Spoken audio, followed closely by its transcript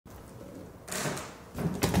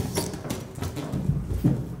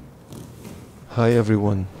Hi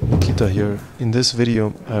everyone, Pieter here. In this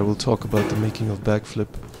video I will talk about the making of backflip.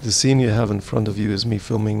 The scene you have in front of you is me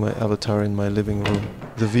filming my avatar in my living room.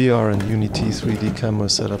 The VR and Unity 3D camera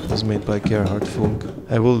setup was made by Gerhard Funk.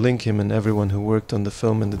 I will link him and everyone who worked on the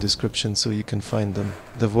film in the description so you can find them.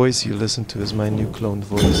 The voice you listen to is my new cloned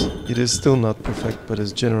voice. It is still not perfect but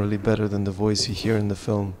is generally better than the voice you hear in the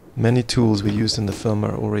film. Many tools we used in the film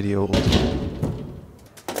are already old.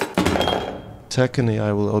 Tech and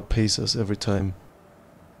AI will outpace us every time.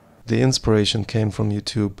 The inspiration came from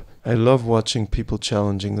YouTube. I love watching people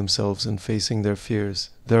challenging themselves and facing their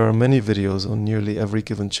fears. There are many videos on nearly every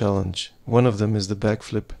given challenge. One of them is the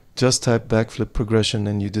backflip. Just type backflip progression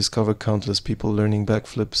and you discover countless people learning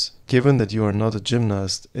backflips. Given that you are not a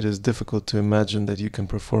gymnast, it is difficult to imagine that you can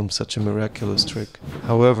perform such a miraculous trick.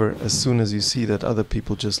 However, as soon as you see that other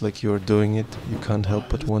people just like you are doing it, you can't help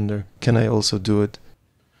but wonder, can I also do it?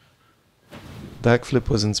 Backflip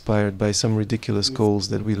was inspired by some ridiculous goals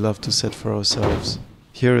that we love to set for ourselves.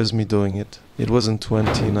 Here is me doing it. It was in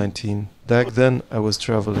 2019. Back then I was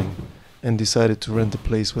traveling and decided to rent a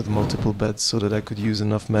place with multiple beds so that I could use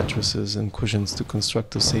enough mattresses and cushions to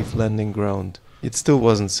construct a safe landing ground. It still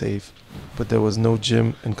wasn't safe, but there was no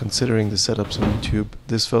gym, and considering the setups on YouTube,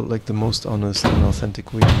 this felt like the most honest and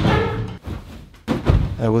authentic way to learn.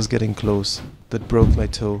 I was getting close, but broke my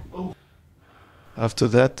toe. After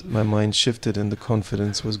that, my mind shifted and the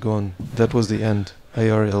confidence was gone. That was the end.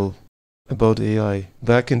 IRL. About AI.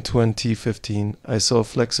 Back in 2015, I saw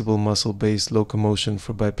flexible muscle-based locomotion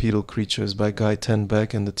for bipedal creatures by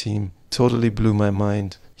Geijtenbeek and the team. Totally blew my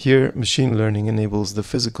mind. Here, machine learning enables the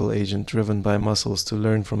physical agent driven by muscles to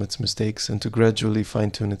learn from its mistakes and to gradually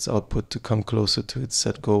fine-tune its output to come closer to its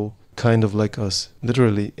set goal. Kind of like us.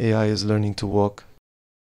 Literally, AI is learning to walk.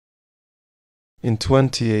 In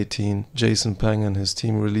 2018, Peng and his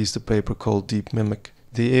team released a paper called DeepMimic.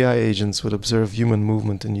 The AI agents would observe human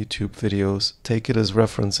movement in YouTube videos, take it as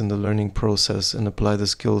reference in the learning process and apply the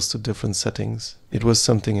skills to different settings. It was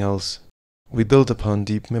something else. We built upon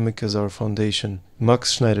DeepMimic as our foundation.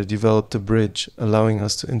 Max Schneider developed a bridge, allowing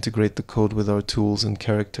us to integrate the code with our tools and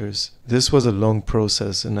characters. This was a long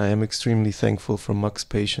process and I am extremely thankful for Max's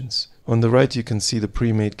patience. On the right you can see the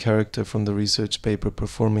pre-made character from the research paper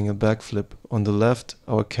performing a backflip. On the left,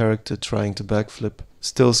 our character trying to backflip,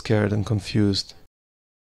 still scared and confused.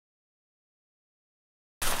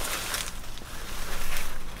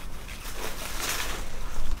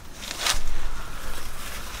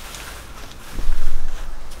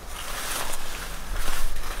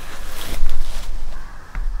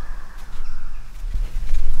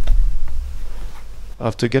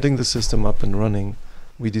 After getting the system up and running,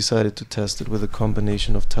 we decided to test it with a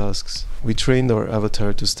combination of tasks. We trained our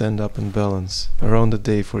avatar to stand up and balance, around a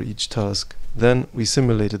day for each task. Then we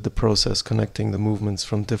simulated the process connecting the movements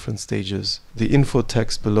from different stages. The info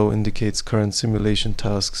text below indicates current simulation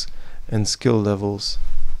tasks and skill levels.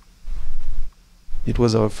 It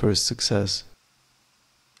was our first success.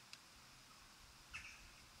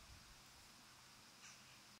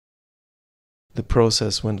 The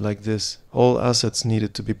process went like this. All assets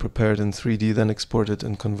needed to be prepared in 3D, then exported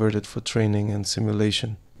and converted for training and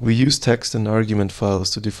simulation. We used text and argument files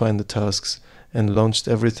to define the tasks and launched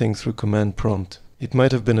everything through command prompt. It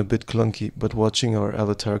might have been a bit clunky, but watching our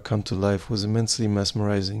avatar come to life was immensely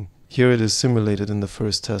mesmerizing. Here it is simulated in the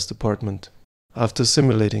first test apartment. After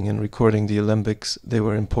simulating and recording the alembics, they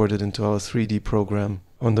were imported into our 3D program.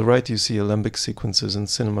 On the right you see alembic sequences in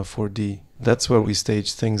Cinema 4D. That's where we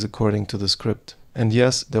staged things according to the script. And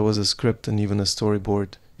yes, there was a script and even a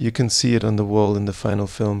storyboard. You can see it on the wall in the final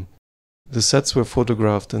film. The sets were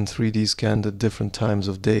photographed and 3D scanned at different times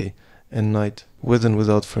of day and night, with and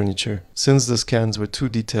without furniture. Since the scans were too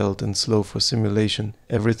detailed and slow for simulation,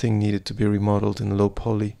 everything needed to be remodeled in low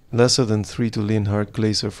poly, lesser than 3 to Leonhard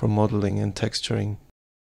Glaser for modeling and texturing.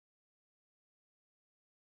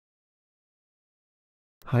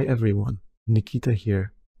 Hi everyone, Nikita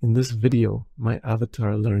here. In this video, my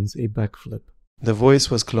avatar learns a backflip. The voice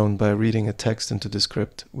was cloned by reading a text into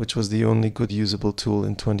Descript, which was the only good usable tool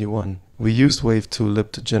in 21. We used Wave 2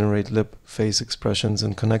 Lip to generate lip, face expressions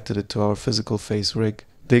and connected it to our physical face rig.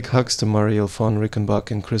 Big hugs to Mariel von Rickenbach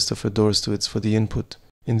and Christopher Dorstwitz for the input.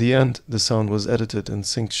 In the end, the sound was edited and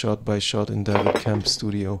synced shot by shot in David Camp's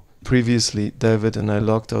studio. Previously, David and I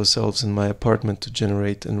locked ourselves in my apartment to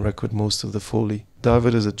generate and record most of the Foley.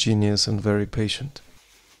 David is a genius and very patient.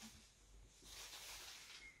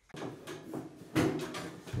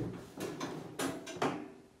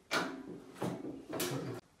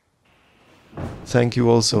 Thank you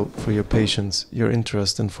also for your patience, your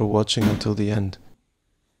interest and for watching until the end.